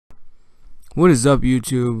What is up,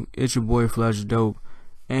 YouTube? It's your boy Flesh Dope,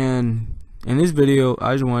 and in this video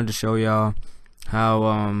I just wanted to show y'all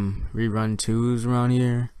how we run twos around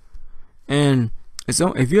here. And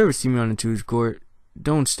if you ever see me on the twos court,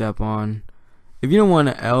 don't step on. If you don't want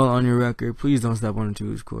an L on your record, please don't step on the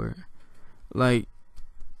twos court. Like,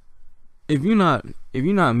 if you're not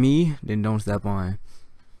me, then don't step on.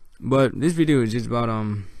 But this video is just about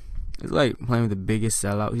it's like playing with the biggest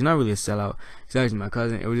sellout. He's not really a sellout. He's actually my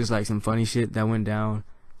cousin. It was just like some funny shit that went down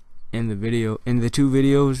in the two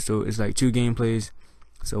videos. So it's like two gameplays.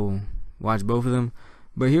 So watch both of them.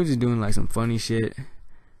 But he was just doing like some funny shit.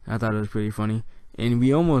 I thought it was pretty funny. And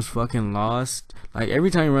we almost fucking lost. Like every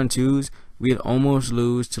time we run twos, we'd almost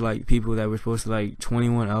lose to like people that were supposed to like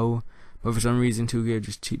 21-0. But for some reason, 2K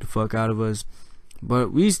just cheat the fuck out of us.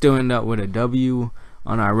 But we still end up with a W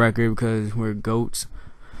on our record because we're goats.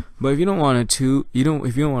 But if you don't want if you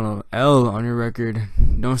don't want an L on your record,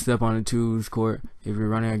 don't step on the twos court if you're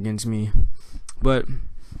running against me. But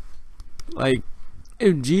like,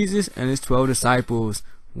 if Jesus and his 12 disciples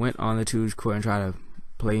went on the twos court and tried to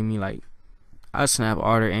play me, like, I'd snap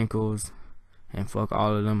all their ankles and fuck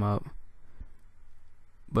all of them up.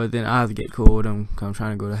 But then I have to get cool with them because I'm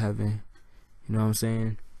trying to go to heaven. You know what I'm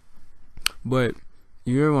saying? But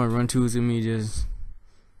if you ever want to run twos with me, just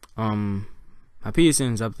my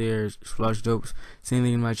PSN's up there, Flush Dopes. Same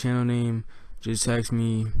thing in my channel name. Just text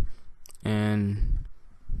me and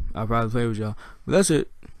I'll probably play with y'all. But that's it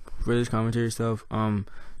for this commentary stuff.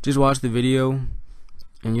 Just watch the video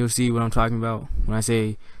and you'll see what I'm talking about when I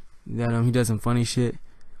say that he does some funny shit.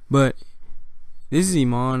 But this is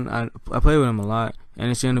Iman. I play with him a lot, and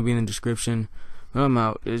his channel will be in the description. But I'm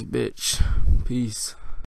out this bitch. Peace.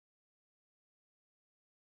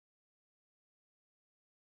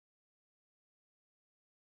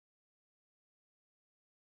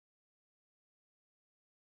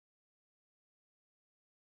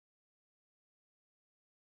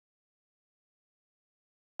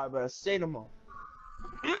 I better say no more.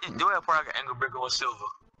 You do have probably like an angle brick on silver.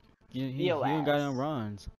 He don't got it on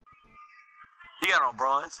bronze. He got it on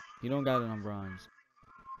bronze. He don't got it on bronze.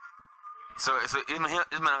 So this man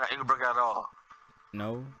got angle brick at all.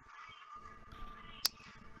 No.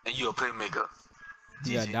 And you a playmaker.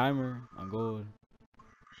 He got dimer on gold.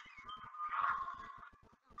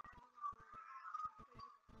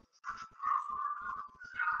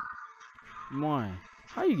 Come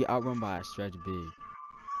how you get outrun by a stretch big?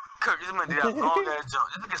 Kirk, this man did that long ass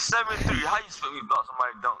jump. This nigga 7'3". How you expect me to block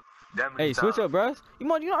somebody dunk? Hey, switch up, bruh. You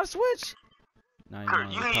know how to switch? Nah,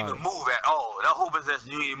 Kirk, you didn't even move at all. That whole business,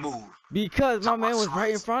 you didn't move. Because my man was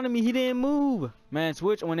right in front of me. He didn't move. Man,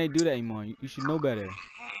 switch when they do that, Iman. You should know better.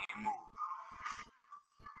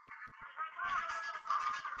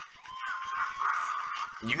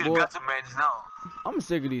 You could have got the man just now. I'm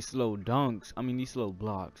sick of these slow dunks. I mean, these slow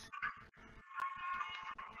blocks.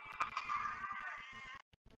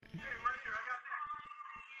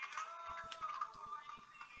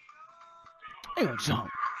 Ain't no jump.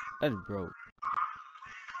 That's broke.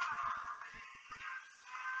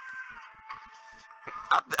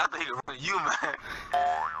 I think he could run you, man.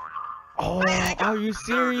 Oh, man, are you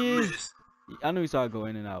serious? I knew he saw it go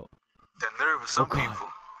in and out. The nerve of some people.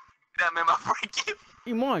 That man might break you.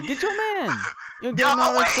 Iman, get your man. You don't give him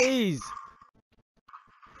more space.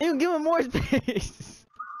 You don't give him more space.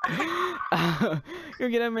 You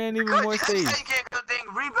get that man even more space. You can't go dang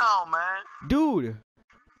rebound, man. Dude,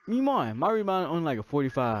 Iman, my rebound on like a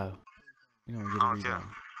 45. You don't get a rebound.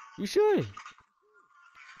 You should.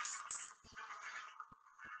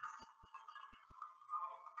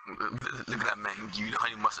 Look at that man give you the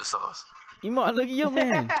honey mustard sauce. Iman, look at your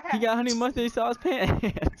man. He got honey mustard sauce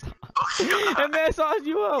pants. Oh, that man sauced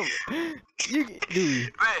you up. Dude.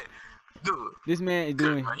 Man, dude. This man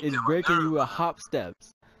is breaking you with hop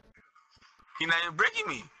steps. He not even breaking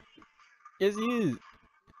me. Yes, he is.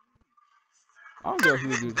 I don't know who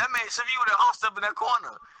do that man serve you with a hop step in that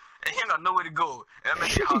corner, and he ain't got nowhere to go. And that man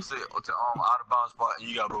get hop step to out of bounds spot, and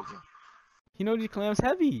you got broken. He know these clams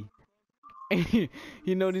heavy.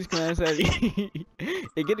 He know these clams heavy.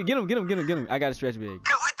 Hey, get him. I got a stretch big.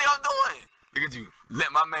 What the hell I'm doing? Look at you.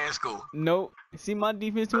 Let my man score. Nope. See, my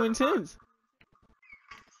defense too intense.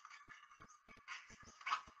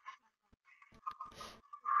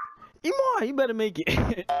 Iman, you better make it.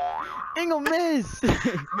 Ain't gonna miss. Man,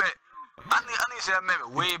 I need to say that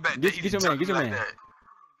man way back. Get your man. You can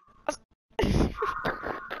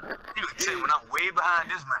tell when I'm way behind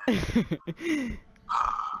this man.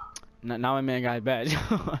 Now my man got his badge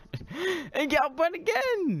on. And get out front again.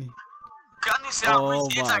 I need to say I'm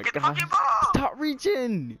reaching. Get the fucking ball. Stop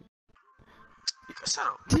reaching. Shut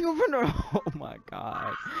up. Oh my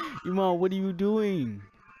god. Iman, what are you doing?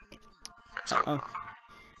 Stop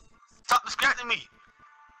distracting me.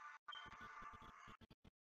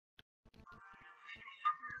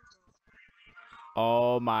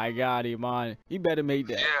 Oh my god, Iman. You better make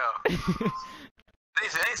that. Yeah. They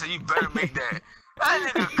said you better make that.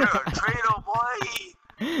 That nigga girl trade boy.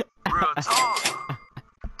 Real talk.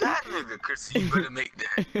 That nigga Chris, you better make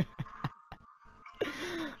that.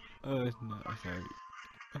 Oh no, sorry.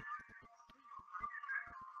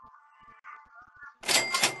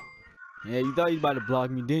 Yeah, you thought you was about to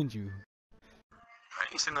block me, didn't you? I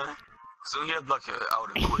ain't seen nothing. So he had block her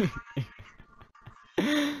out and quit.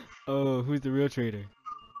 Oh, who's the real traitor?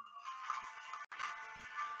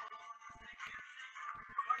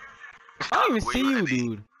 I don't even see you,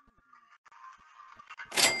 dude.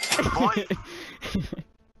 Boy.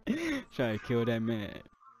 Try to kill that man.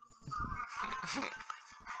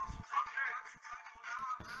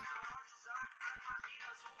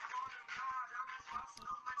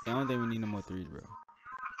 I don't think we need no more threes, bro.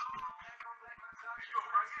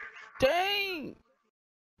 Dang!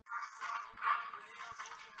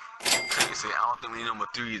 Crazy say, I don't think we need no more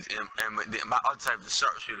threes, and my other type is a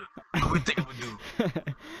sharpshooter. What we think we do?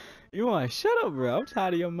 You want shut up, bro? I'm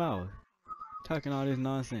tired of your mouth talking all this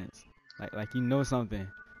nonsense, like you know something.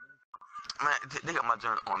 Man, they got my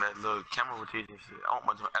joint on that little camera rotation shit. I want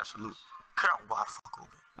my joint absolute. Cut out wide fuck open.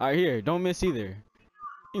 Alright, here, don't miss either.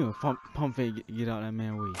 You know, pump fake, get out that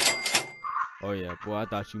man way. Oh yeah, boy, I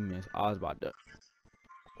thought you missed. I was about to.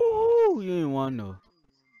 Ooh, you didn't want no.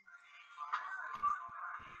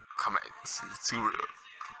 Come on, it's too real.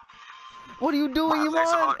 What are you doing, you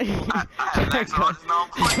want? I had legs on this now.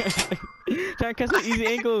 Trying to catch some easy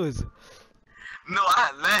ankles. No, I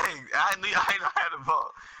had legs. I knew I had the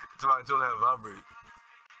ball. Somebody told me I had a vibrate.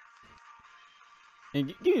 And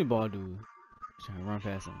give me the ball, dude. Trying to run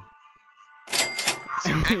past him.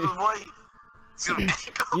 See them ankles, boy? See them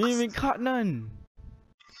ankles? You ain't even caught none.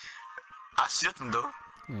 I shook him, though.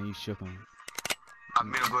 Yeah, you shook him. I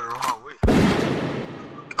made him go the wrong way.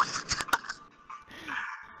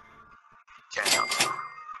 Catch up.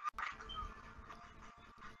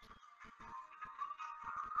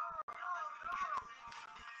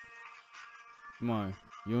 Come on.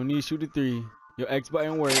 You don't need to shoot a three. Your X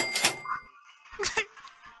button work.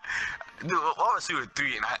 Dude, why would I shoot a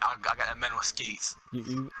three and I got that man on skates?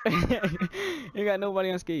 You got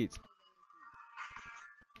nobody on skates.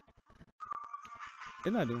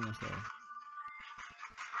 They're not doing much though.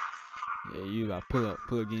 Yeah, you got pull up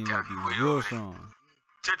game like you real strong.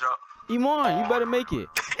 Teardrop. Iman, you better make it.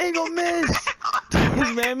 Ain't gonna miss.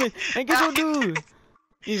 This man miss. And get your dude.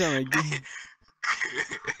 He's on like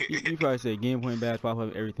you probably say game point badge, pop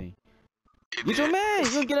up, everything. Get your man.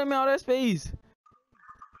 You gonna get him out of that space.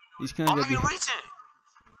 He's kind of reaching.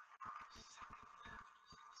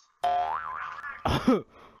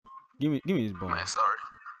 give me this ball. Man, sorry.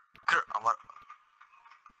 I'm about...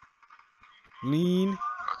 Lean.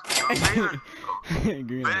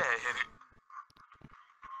 Green light.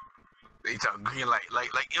 They talk green light, like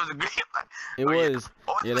it was a green light. It was.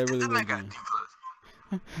 Yeah, that really was green.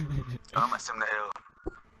 I'm gonna send the L.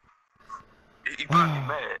 He probably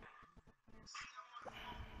mad.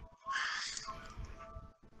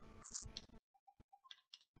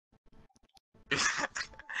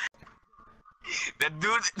 That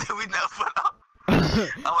dude that we never put up.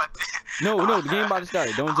 No, the game about to start.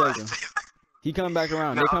 Don't judge him. He come back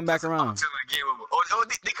around. They come back around. Oh,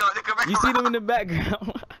 they come back you see them in the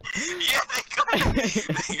background. Yeah, they come.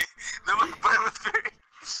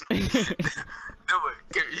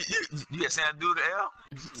 You got seen that dude the L?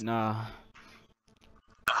 Nah.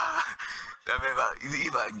 That man about, give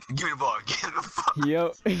me the ball. Give me the fuck.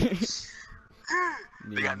 Yep.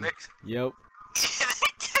 They got next. Yep.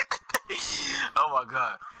 Oh my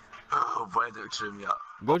god. Oh boy, they're tripping me out.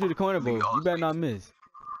 Go to the corner, bro. You better not miss.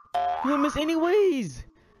 You don't miss anyways.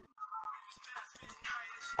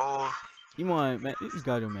 Oh. Iman, man, this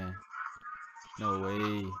got him, man. No way.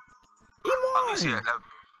 Iman. I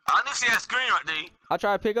need to see that screen right there. I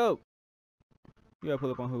try to pick up. You gotta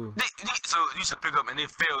pull up on who? So you should pick up and they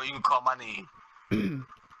fail and you can call my name.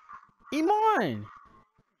 Iman.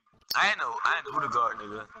 I ain't know who the guard,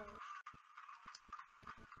 nigga.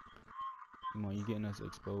 Come on, you getting us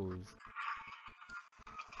exposed.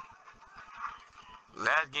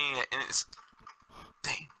 Last game and it's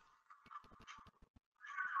dang.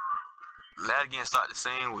 Last game started the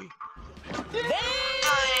same way.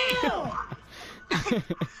 Damn! I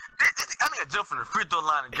need to jump from the free throw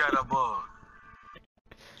line and grab that ball.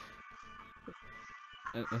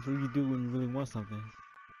 That's what you do when you really want something.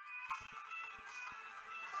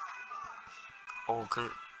 Okay.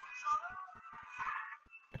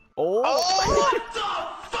 Oh! What the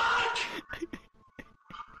fuck?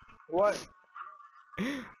 What?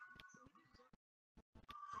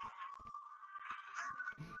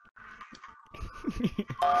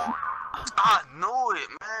 I know it,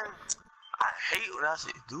 man. I hate when I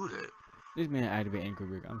say do that. This man activate ankle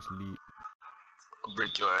break. I'm asleep. I'll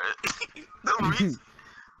break your ass. Don't reach.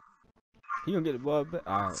 He gonna get the ball back.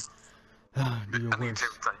 Alright. Do your I need worst. to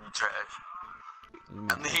tell you trash. This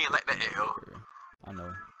man I mean, he ain't like that, activate L. ankle break. I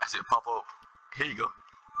know. I said pop up. Here you go.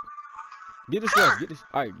 Get this rush. Get this.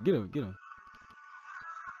 Alright, get him. Get him.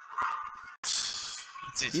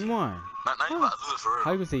 GG. Come on. Now you about to lose for real.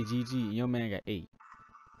 How you gonna say GG and your man got 8?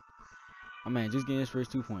 My man just getting his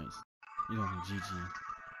first 2 points. You don't know GG.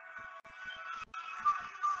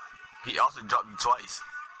 He also dropped you twice.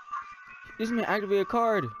 This man activated a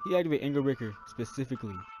card. He activated ankle breaker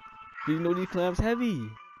specifically. Do you know these clamps heavy?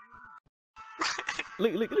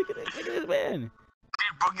 Look at this man.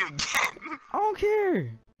 He broke you again. I don't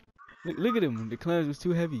care. Look at him. The clamps was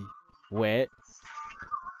too heavy. Wet.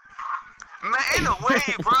 Man, ain't no way,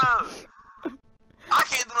 bro. I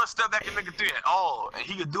can't do no step back and make a 3 at all. And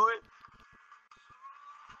he could do it.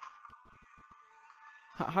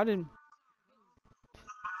 How did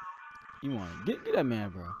you want get that man,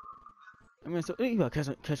 bro? I mean, so you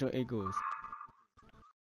gotta catch your ankles.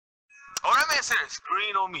 Oh, that man said a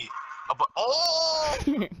screen on me. But oh,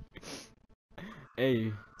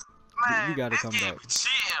 Hey, man, you gotta this come game back. be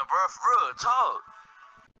cheating, bro. For real, talk.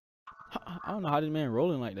 I don't know how this man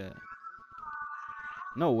rolling like that.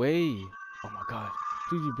 No way. Oh my god.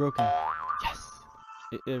 Please be broken. Yes.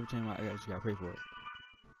 Every time I got you gotta pray for it.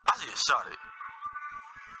 I just shot it.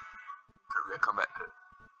 We gotta come back.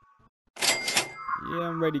 Yeah,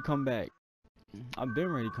 I'm ready to come back. I've been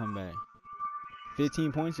ready to come back.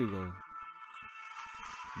 15 points ago.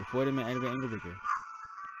 Before they made activate ankle breaker.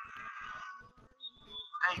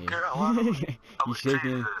 Hey, girl, why? He's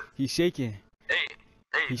shaking. He's shaking. Hey,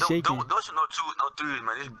 He's don't shaking. shoot no 2, no 3s,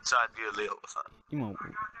 man. This side be a layup or something. Come on.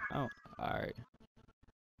 Oh, alright.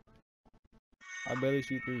 I barely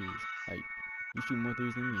shoot 3s. Like, you shoot more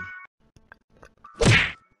 3s than me.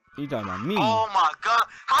 You talking about me? Oh my god,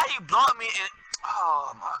 how he blocked me and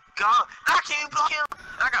oh my god, I can't block him.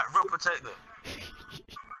 I got real protector.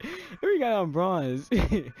 We got on bronze. I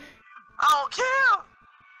don't care.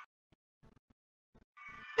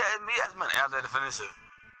 Yeah, it's me as man after the finisher.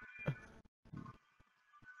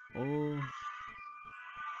 Oh.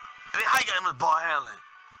 I mean, how you got him with ball handling?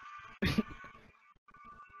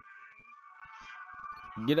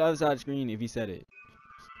 Get the other side of the screen if he said it.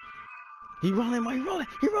 He rolling, man.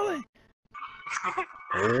 He rolling.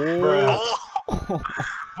 Oh,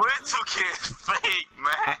 boy, 2K is fake,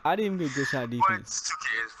 man. I didn't even get good shot Boy, defense. 2K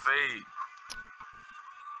is fake.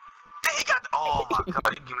 Then he got the, oh my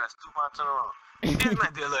god, he giving us 2 months in a row. This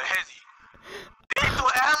man did a little hezzy. Then he threw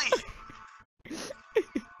an alley.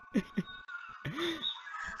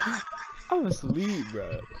 I'm asleep, bro.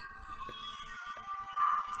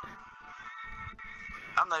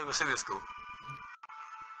 I'm not even sitting in school.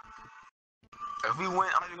 If we win,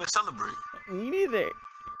 I'm not even gonna celebrate. Me neither.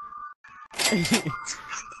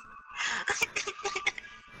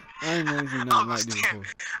 I ain't never seen nothing like this before.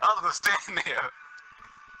 I was gonna stand there.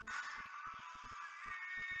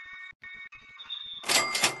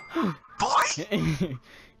 Boy!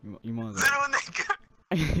 You mother. Little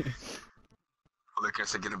nigga! Look, I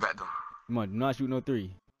said get it back though. Come on, do not shoot no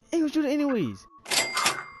 3. Ain't gonna shoot it anyways.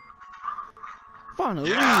 Finally,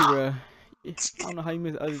 Yeah. bruh. I don't know how you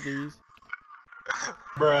missed other 3s.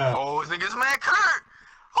 Bruh. Oh, this nigga's mad Kurt!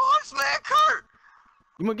 Oh, it's mad Kurt!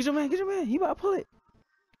 You want get your man, He about to pull it.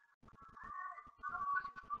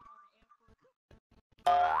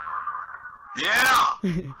 Yeah!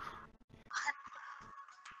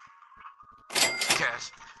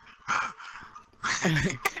 Cash.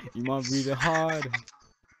 You must breathe it hard.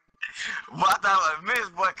 But I thought I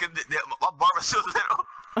missed, boy, cause my barber so little.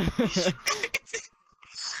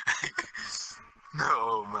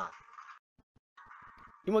 No, man.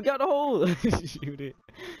 You want to get out the hole. Shoot it.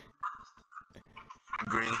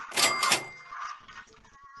 Green.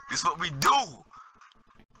 This is what we do.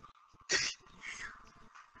 This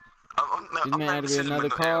man had to be another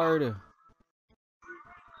card.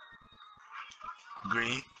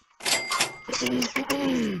 Green.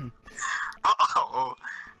 Uh-oh.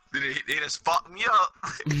 They just spot me up.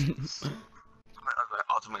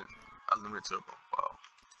 Ultimate unlimited turbo. Wow.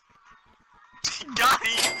 Got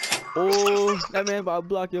him. Oh, that man about to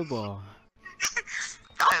block your ball.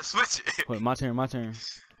 I had to switch it. Wait, my turn.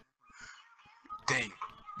 Dang.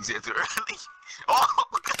 You said it too early. Oh,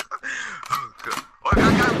 oh God. Oh, I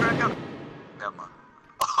got him. Never mind.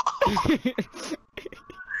 He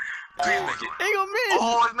Please make it. gonna miss.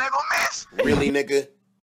 Oh, this man gonna miss. Really, nigga?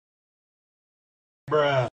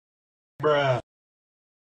 Bruh. Bruh.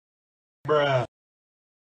 Bruh.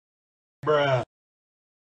 Bruh.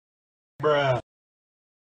 Bruh.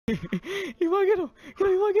 He wanna get him. Get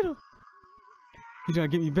him. He wanna get him. He trying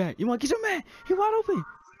to get me back. You wanna get your man? He wide open.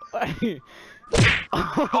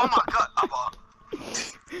 Oh my god, I'm off.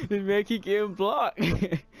 This man keep getting blocked. I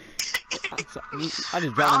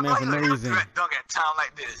just dropped the man for no reason. Dunk at time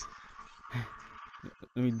like this.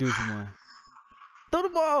 Let me do some more. Throw the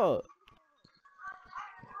ball.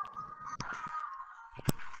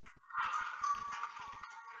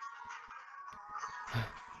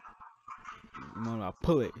 You know, I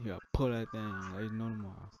pull it. You gotta pull that thing. Let you know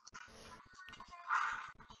tomorrow.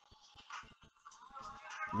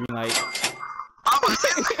 Green light. I'm a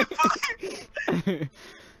citizen.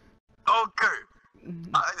 Okay.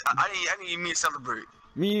 I need me to celebrate.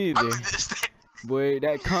 Me I either. meant to stand. Boy,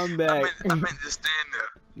 that comeback. I meant to stand there.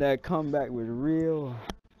 That comeback was real.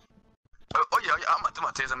 Oh yeah, I'm about to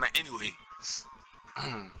tell you something anyway.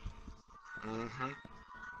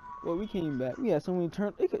 Well, we came back. We had so many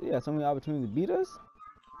so many opportunities to beat us.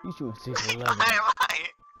 You shooting 6 for 11. I ain't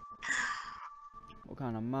lying. What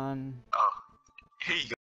kind of man? Oh, here you go.